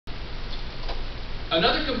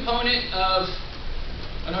Another component of,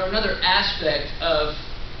 another aspect of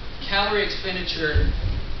calorie expenditure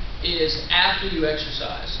is after you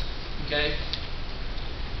exercise, okay?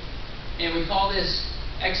 And we call this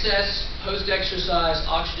excess post-exercise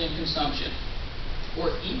oxygen consumption, or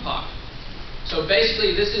EPOC. So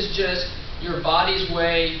basically, this is just your body's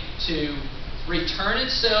way to return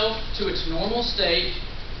itself to its normal state,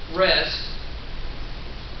 rest,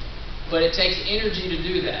 but it takes energy to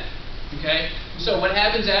do that, okay? So what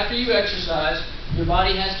happens after you exercise, your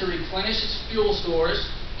body has to replenish its fuel stores,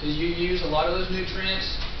 because you use a lot of those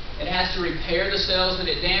nutrients. It has to repair the cells that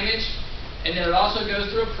it damaged, and then it also goes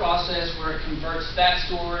through a process where it converts fat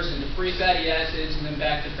stores into free fatty acids and then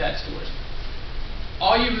back to fat stores.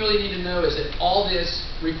 All you really need to know is that all this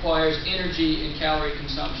requires energy and calorie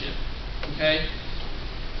consumption, okay?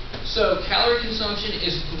 So calorie consumption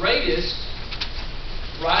is greatest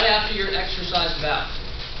right after your exercise bout.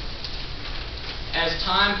 As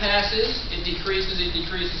time passes, it decreases, it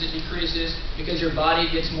decreases, it decreases because your body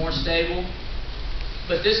gets more stable.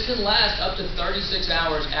 But this can last up to 36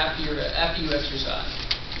 hours after you exercise.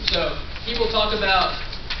 So people talk about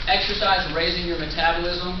exercise raising your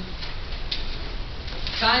metabolism.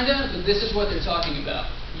 Kinda, but this is what they're talking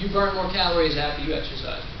about. You burn more calories after you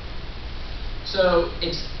exercise. So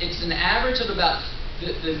it's an average of about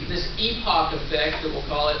this EPOC effect, that we'll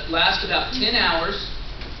call it, lasts about 10 hours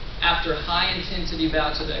after high-intensity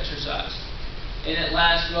bouts of exercise. And it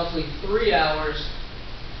lasts roughly 3 hours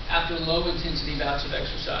after low-intensity bouts of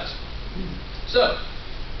exercise. So,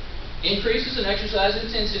 increases in exercise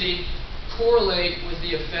intensity correlate with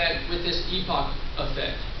the effect, with this EPOC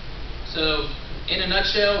effect. So, in a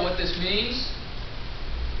nutshell, what this means,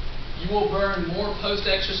 you will burn more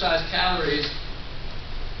post-exercise calories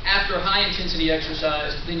after high-intensity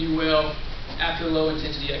exercise than you will after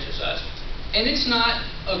low-intensity exercise. And it's not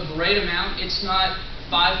a great amount. It's not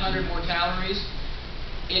 500 more calories.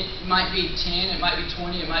 It might be 10, it might be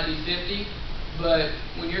 20, it might be 50. But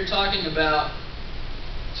when you're talking about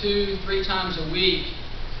 2-3 times a week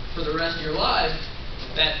for the rest of your life,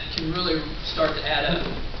 that can really start to add up,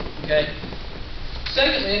 okay?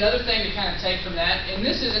 Secondly, another thing to kind of take from that, and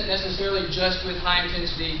this isn't necessarily just with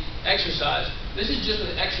high-intensity exercise. This is just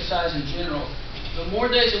with exercise in general. The more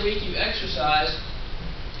days a week you exercise,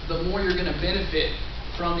 the more you're going to benefit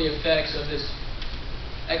from the effects of this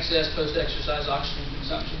excess post-exercise oxygen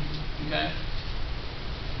consumption, okay?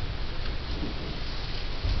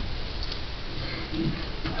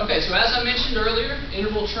 Okay, so as I mentioned earlier,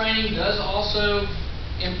 interval training does also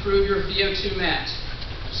improve your VO2 max.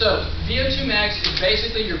 So, VO2 max is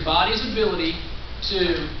basically your body's ability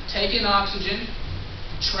to take in oxygen,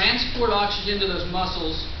 transport oxygen to those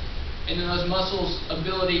muscles, and then those muscles'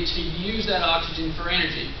 ability to use that oxygen for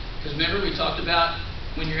energy. Because remember, we talked about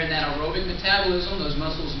when you're in that aerobic metabolism, those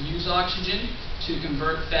muscles use oxygen to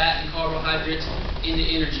convert fat and carbohydrates into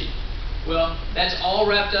energy. Well, that's all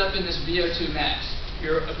wrapped up in this VO2 max.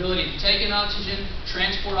 Your ability to take in oxygen,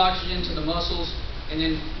 transport oxygen to the muscles, and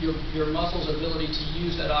then your muscles' ability to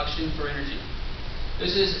use that oxygen for energy.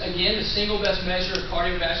 This is, again, the single best measure of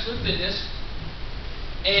cardiovascular fitness.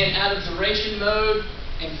 And out of duration mode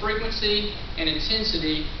and frequency and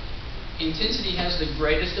intensity, intensity has the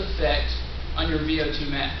greatest effect on your VO2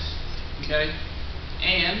 max, okay?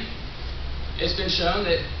 And it's been shown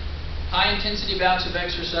that high-intensity bouts of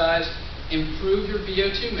exercise improve your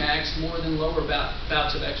VO2 max more than lower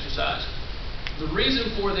bouts of exercise. The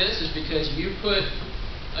reason for this is because you put,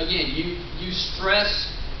 again, you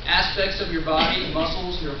stress aspects of your body,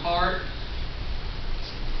 muscles, your heart,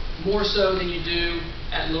 more so than you do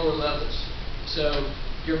at lower levels. So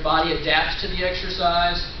your body adapts to the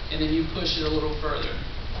exercise, and then you push it a little further.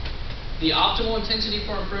 The optimal intensity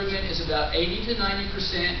for improvement is about 80 to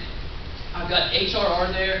 90%. I've got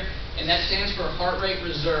HRR there, and that stands for heart rate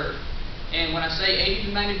reserve. And when I say 80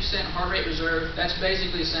 to 90% heart rate reserve, that's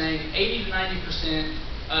basically saying 80 to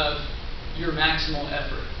 90% of your maximal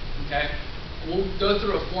effort, okay? We'll go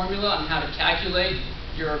through a formula on how to calculate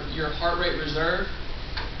your heart rate reserve,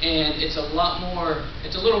 and it's a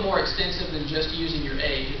little more extensive than just using your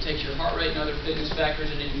age. It takes your heart rate and other fitness factors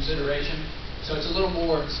into consideration, so it's a little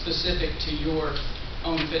more specific to your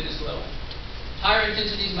own fitness level. Higher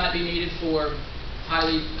intensities might be needed for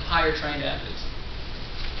higher trained athletes.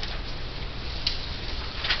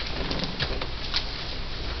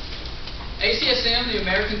 ACSM, the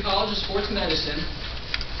American College of Sports Medicine,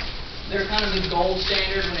 they're kind of the gold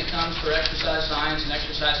standard when it comes for exercise science and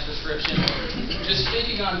exercise prescription. Just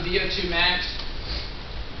speaking on VO2 max,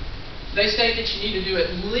 they state that you need to do at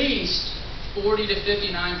least 40 to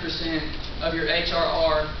 59% of your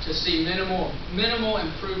HRR to see minimal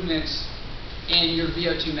improvements in your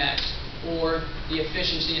VO2 max or the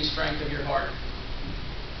efficiency and strength of your heart.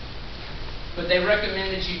 But they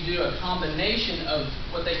recommend that you do a combination of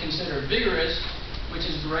what they consider vigorous, which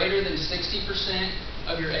is greater than 60%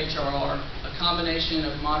 of your HRR, a combination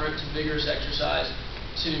of moderate to vigorous exercise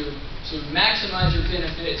to maximize your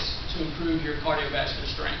benefits to improve your cardiovascular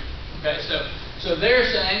strength. Okay, so they're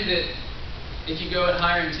saying that if you go at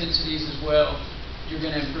higher intensities as well, you're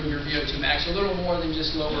going to improve your VO2 max a little more than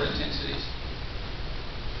just lower intensities.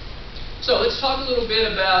 So let's talk a little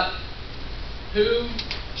bit about who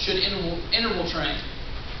should interval train.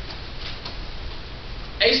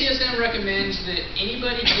 ACSM recommends that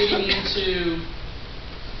anybody getting into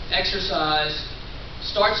exercise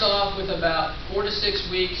starts off with about 4 to 6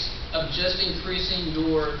 weeks of just increasing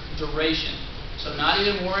your duration. So not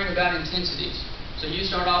even worrying about intensities. So you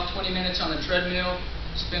start off 20 minutes on the treadmill,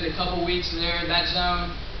 spend a couple weeks there in that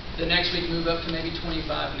zone, the next week move up to maybe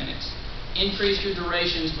 25 minutes. Increase your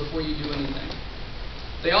durations before you do anything.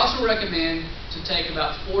 They also recommend to take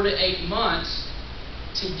about 4 to 8 months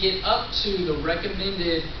to get up to the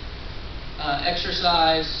recommended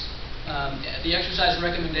exercise, the exercise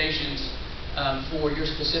recommendations for your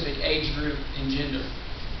specific age group and gender.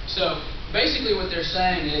 So basically what they're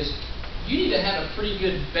saying is you need to have a pretty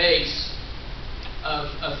good base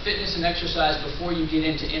of fitness and exercise before you get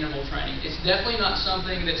into interval training. It's definitely not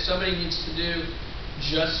something that somebody needs to do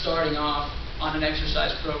just starting off on an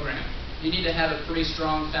exercise program. You need to have a pretty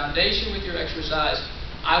strong foundation with your exercise.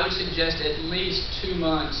 I would suggest at least 2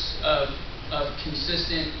 months of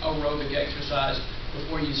consistent aerobic exercise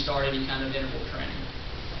before you start any kind of interval training.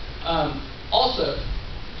 Also,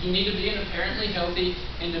 you need to be an apparently healthy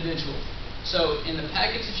individual. So in the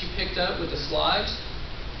packets that you picked up with the slides,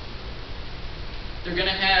 they're going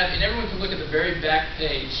to have, and everyone can look at the very back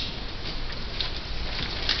page.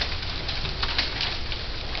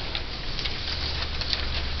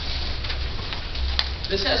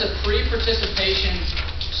 This has a pre-participation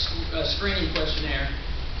screening questionnaire,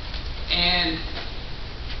 and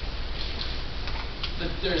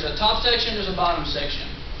there's a top section, there's a bottom section.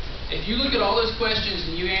 If you look at all those questions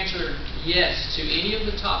and you answer yes to any of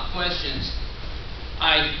the top questions,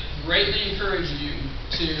 I greatly encourage you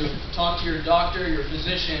to talk to your doctor, your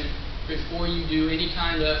physician, before you do any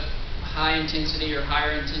kind of high intensity or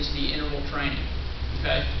higher intensity interval training.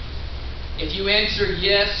 Okay? If you answer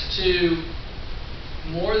yes to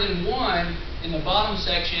more than one in the bottom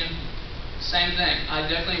section, same thing. I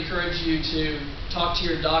definitely encourage you to talk to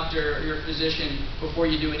your doctor or your physician before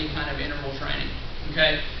you do any kind of interval training.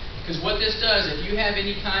 Okay? Because what this does, if you have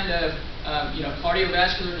any kind of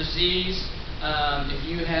cardiovascular disease, if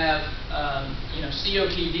you have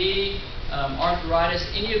COPD, arthritis,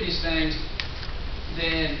 any of these things,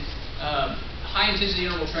 then high intensity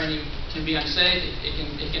interval training can be unsafe.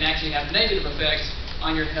 It can actually have negative effects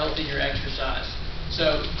on your health and your exercise.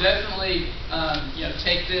 So definitely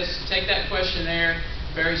take that questionnaire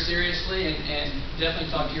very seriously and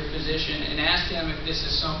definitely talk to your physician and ask him if this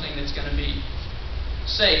is something that's going to be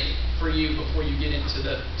safe for you before you get into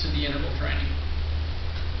the interval training.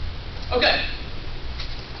 Okay,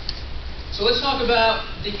 so let's talk about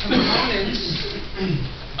the components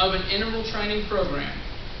of an interval training program.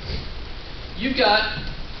 You've got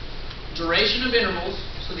duration of intervals,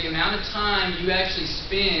 so the amount of time you actually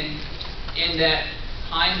spend in that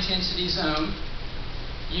high intensity zone.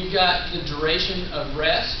 You've got the duration of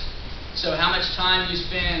rest, so how much time you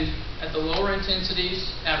spend at the lower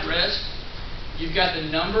intensities at rest. You've got the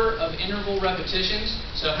number of interval repetitions,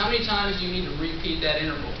 so how many times do you need to repeat that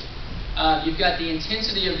interval. You've got the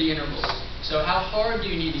intensity of the intervals, so how hard do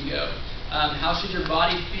you need to go. How should your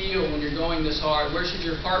body feel when you're going this hard? Where should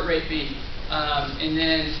your heart rate be? And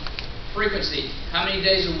then frequency. How many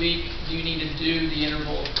days a week do you need to do the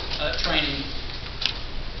interval training?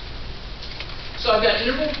 So I've got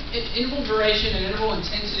interval duration and interval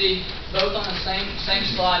intensity both on the same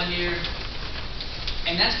slide here.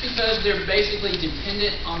 And that's because they're basically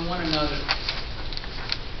dependent on one another.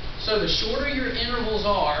 So the shorter your intervals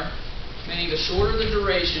are, meaning the shorter the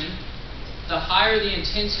duration, the higher the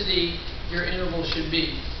intensity your interval should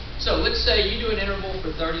be. So let's say you do an interval for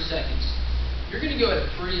 30 seconds. You're going to go at a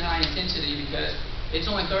pretty high intensity because it's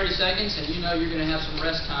only 30 seconds and you know you're going to have some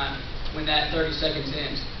rest time when that 30 seconds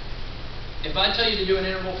ends. If I tell you to do an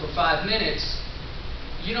interval for 5 minutes,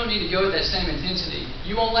 you don't need to go at that same intensity.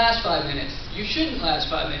 You won't last 5 minutes. You shouldn't last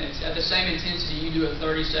 5 minutes at the same intensity you do a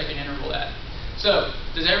 30-second interval at. So,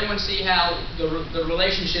 does everyone see how the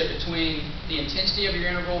relationship between the intensity of your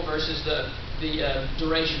interval versus the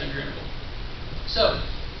duration of your interval? So,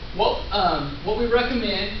 what we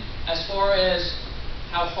recommend as far as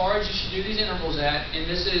how hard you should do these intervals at, and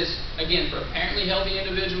this is, again, for apparently healthy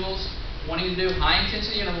individuals wanting to do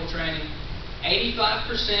high-intensity interval training,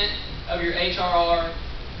 85% of your HRR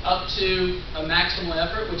up to a maximal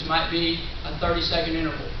effort, which might be a 30-second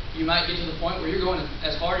interval. You might get to the point where you're going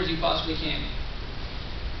as hard as you possibly can.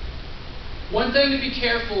 One thing to be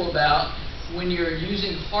careful about when you're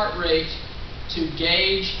using heart rate to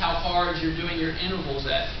gauge how hard you're doing your intervals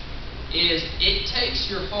at is it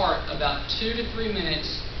takes your heart about 2 to 3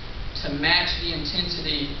 minutes to match the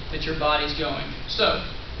intensity that your body's going. So,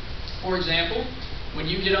 for example, when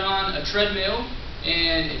you get on a treadmill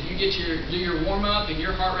and if you do your warm-up and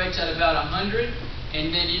your heart rate's at about 100,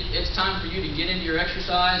 and then it's time for you to get into your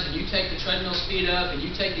exercise and you take the treadmill speed up and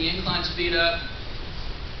you take the incline speed up,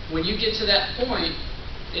 when you get to that point,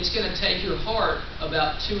 it's going to take your heart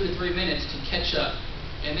about 2 to 3 minutes to catch up.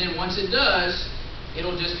 And then once it does,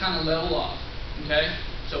 it'll just kind of level off, okay?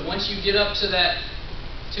 So once you get up to that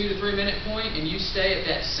 2 to 3 minute point and you stay at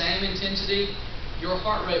that same intensity, your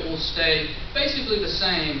heart rate will stay basically the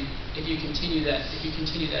same if you continue that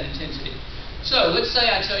intensity. So let's say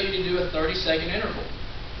I tell you to do a 30-second interval.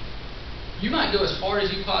 You might go as hard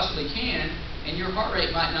as you possibly can, and your heart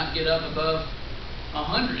rate might not get up above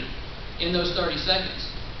 100 in those 30 seconds.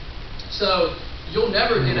 So you'll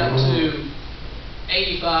never get up to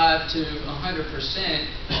 85 to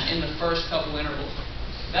 100% in the first couple intervals.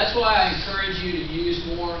 That's why I encourage you to use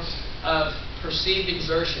more of perceived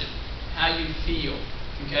exertion, how you feel,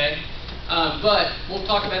 okay? But we'll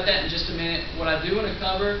talk about that in just a minute. What I do want to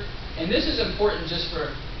cover, and this is important just for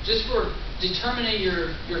determining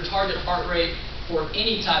your target heart rate for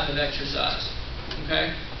any type of exercise,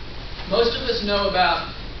 okay? Most of us know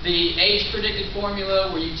about the age predicted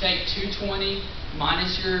formula where you take 220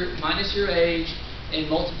 minus your age and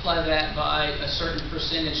multiply that by a certain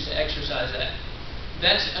percentage to exercise at.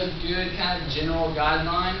 That's a good kind of general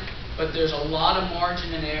guideline, but there's a lot of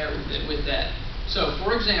margin in error with that. So,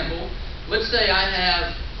 for example, let's say I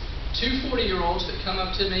have two 40-year-olds that come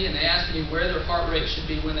up to me and they ask me where their heart rate should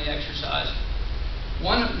be when they exercise.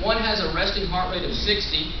 One has a resting heart rate of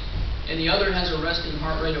 60, and the other has a resting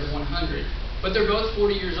heart rate of 100. But they're both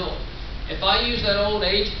 40 years old. If I use that old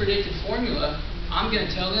age predicted formula, I'm going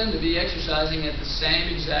to tell them to be exercising at the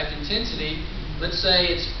same exact intensity. Let's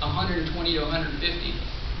say it's 120 to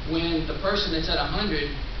 150. When the person that's at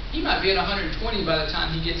 100, he might be at 120 by the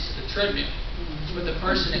time he gets to the treadmill. But the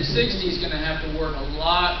person at 60 is going to have to work a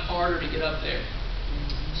lot harder to get up there.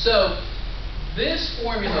 So this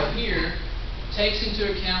formula here takes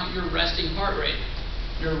into account your resting heart rate.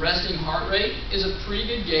 Your resting heart rate is a pretty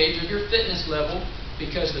good gauge of your fitness level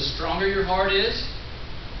because the stronger your heart is,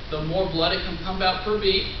 the more blood it can pump out per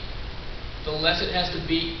beat, the less it has to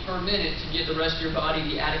beat per minute to get the rest of your body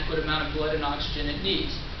the adequate amount of blood and oxygen it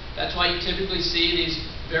needs. That's why you typically see these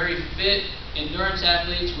very fit endurance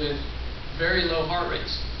athletes with very low heart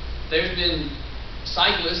rates. There's been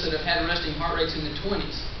cyclists that have had resting heart rates in the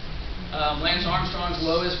 20s. Lance Armstrong's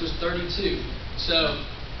lowest was 32. So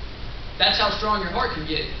that's how strong your heart can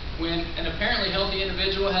get when an apparently healthy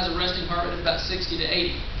individual has a resting heart rate of about 60 to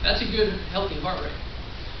 80. That's a good, healthy heart rate.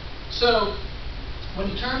 So when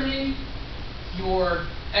determining your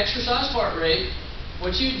exercise heart rate,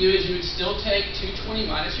 what you would do is you would still take 220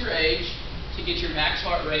 minus your age to get your max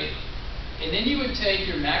heart rate, and then you would take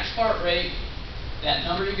your max heart rate, that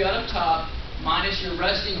number you got up top, minus your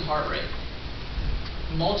resting heart rate.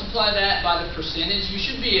 Multiply that by the percentage you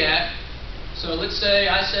should be at. So let's say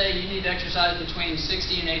I say you need to exercise between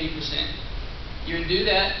 60 and 80%. You would do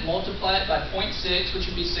that, multiply it by 0.6, which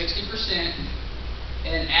would be 60%,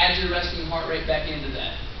 and add your resting heart rate back into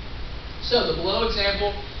that. So the below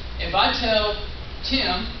example, if I tell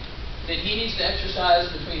Tim that he needs to exercise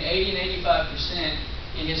between 80 and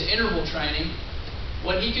 85% in his interval training,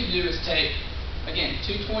 what he could do is take, again,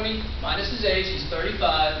 220 minus his age, he's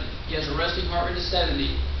 35, he has a resting heart rate of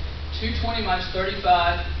 70. 220 minus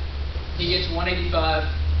 35, he gets 185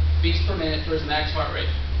 beats per minute for his max heart rate.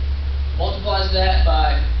 Multiplies that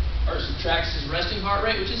by, or subtracts his resting heart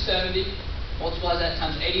rate, which is 70, multiplies that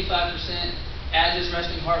times 85%, adds his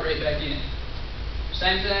resting heart rate back in.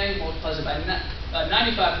 Same thing, multiplies it by 95%,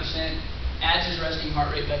 adds his resting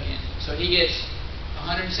heart rate back in. So he gets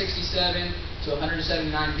 167 to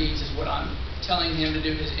 179 beats is what I'm telling him to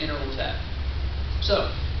do his intervals at.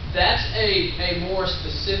 So that's a more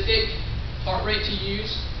specific heart rate to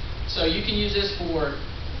use. So you can use this for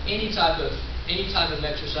any type of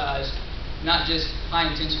exercise, not just high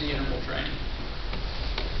intensity interval training.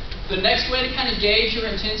 The next way to kind of gauge your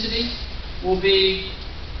intensity will be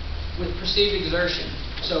with perceived exertion.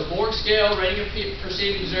 So Borg scale, rating of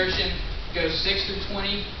perceived exertion, go 6 through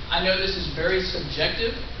 20. I know this is very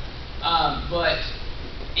subjective, but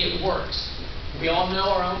it works. We all know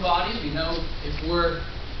our own bodies. We know if we're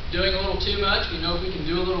doing a little too much. We know if we can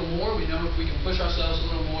do a little more. We know if we can push ourselves a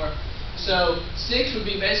little more. So 6 would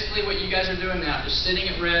be basically what you guys are doing now, just sitting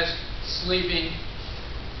at rest, sleeping.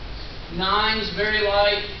 9 is very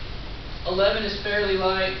light. 11 is fairly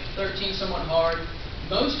light. 13 somewhat hard.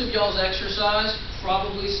 Most of y'all's exercise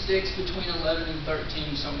probably sticks between 11 and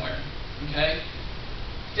 13 somewhere. Okay?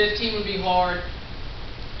 15 would be hard.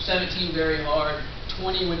 17 very hard.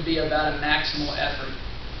 20 would be about a maximal effort.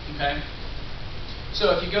 Okay?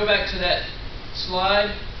 So if you go back to that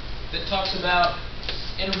slide that talks about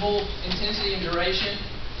interval intensity and duration,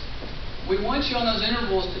 we want you on those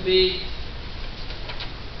intervals to be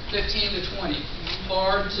 15 to 20,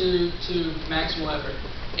 hard to maximal effort.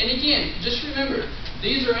 And again, just remember,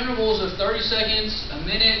 these are intervals of 30 seconds, a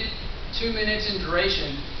minute, 2 minutes in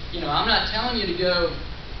duration. You know, I'm not telling you to go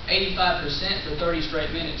 85% for 30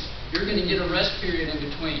 straight minutes. You're going to get a rest period in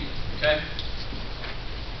between, okay?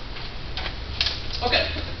 Okay,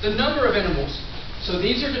 the number of intervals. So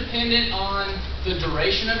these are dependent on the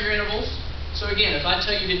duration of your intervals. So again, if I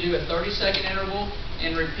tell you to do a 30-second interval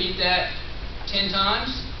and repeat that 10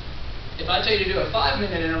 times, if I tell you to do a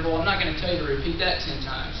 5-minute interval, I'm not going to tell you to repeat that 10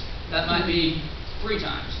 times. That might be 3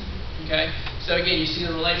 times. Okay? So again, you see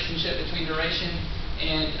the relationship between duration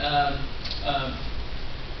and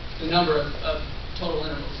the number of total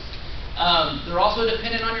intervals. They're also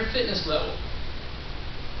dependent on your fitness level.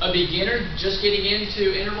 A beginner just getting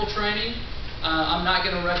into interval training, I'm not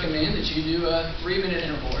going to recommend that you do a 3-minute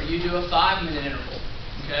interval or you do a 5-minute interval.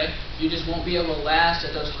 Okay? You just won't be able to last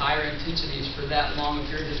at those higher intensities for that long a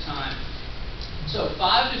period of time. So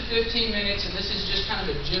 5 to 15 minutes, and this is just kind of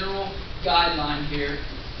a general guideline here,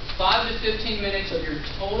 5 to 15 minutes of your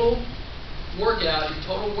total workout, your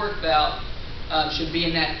total work bout, should be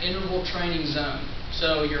in that interval training zone.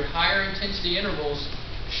 So your higher intensity intervals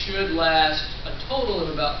should last a total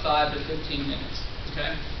of about 5 to 15 minutes.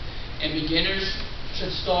 Okay? And beginners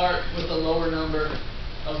should start with a lower number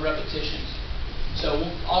of repetitions. So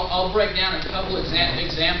I'll break down a couple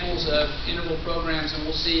examples of interval programs, and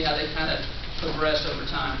we'll see how they kind of progress over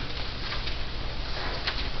time.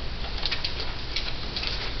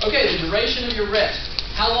 Okay, the duration of your rest.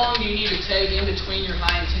 How long do you need to take in between your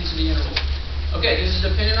high intensity intervals? Okay, this is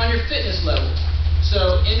dependent on your fitness level.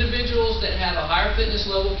 So individuals that have a higher fitness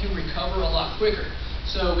level can recover a lot quicker.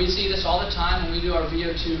 So we see this all the time when we do our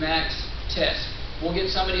VO2 max test. We'll get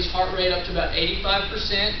somebody's heart rate up to about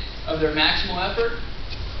 85% of their maximal effort.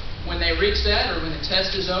 When they reach that, or when the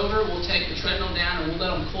test is over, we'll take the treadmill down and we'll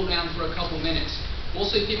let them cool down for a couple minutes. We'll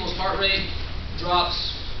see people's heart rate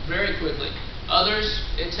drops very quickly. Others,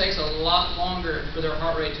 it takes a lot longer for their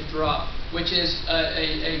heart rate to drop, which is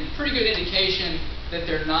a pretty good indication that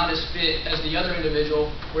they're not as fit as the other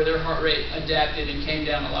individual where their heart rate adapted and came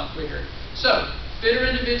down a lot quicker. So, fitter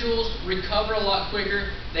individuals recover a lot quicker.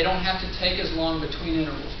 They don't have to take as long between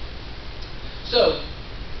intervals. So,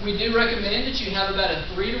 we do recommend that you have about a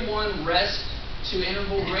 3-to-1 rest to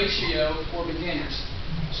interval ratio for beginners.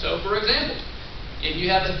 So, for example, if you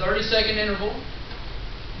have a 30-second interval,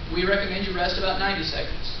 we recommend you rest about 90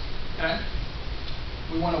 seconds. Okay?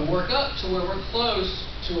 We want to work up to where we're close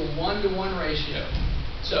to a 1-to-1 ratio.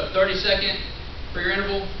 So 30-second for your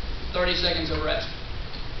interval, 30 seconds of rest.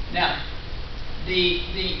 Now, the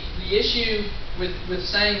issue with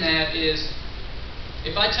saying that is,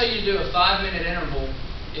 if I tell you to do a 5-minute interval,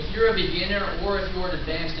 if you're a beginner or if you're an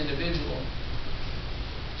advanced individual,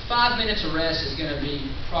 5 minutes of rest is going to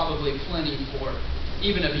be probably plenty for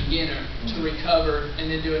even a beginner to recover and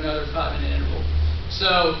then do another 5-minute interval.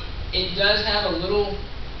 So it does have a little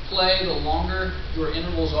play the longer your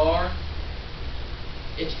intervals are.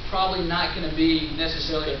 It's probably not going to be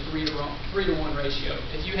necessarily a 3-to-1 ratio.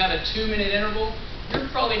 If you have a 2-minute interval, you're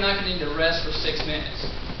probably not going to need to rest for 6 minutes.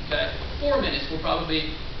 Okay? 4 minutes will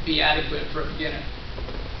probably be adequate for a beginner.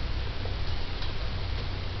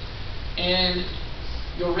 And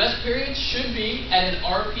your rest period should be at an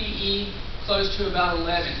RPE close to about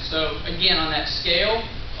 11. So again, on that scale,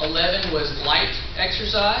 11 was light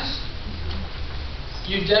exercise.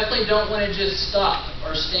 You definitely don't want to just stop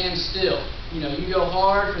or stand still. You know, you go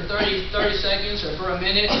hard for 30 seconds or for a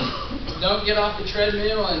minute. Don't get off the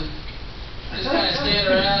treadmill and just kind of stand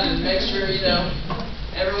around and make sure, you know,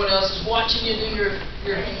 everyone else is watching you do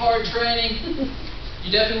your hard training.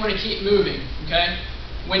 You definitely want to keep moving, okay?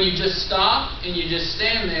 When you just stop and you just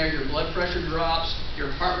stand there, your blood pressure drops,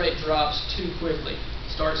 your heart rate drops too quickly.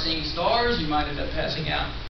 Start seeing stars, you might end up passing out.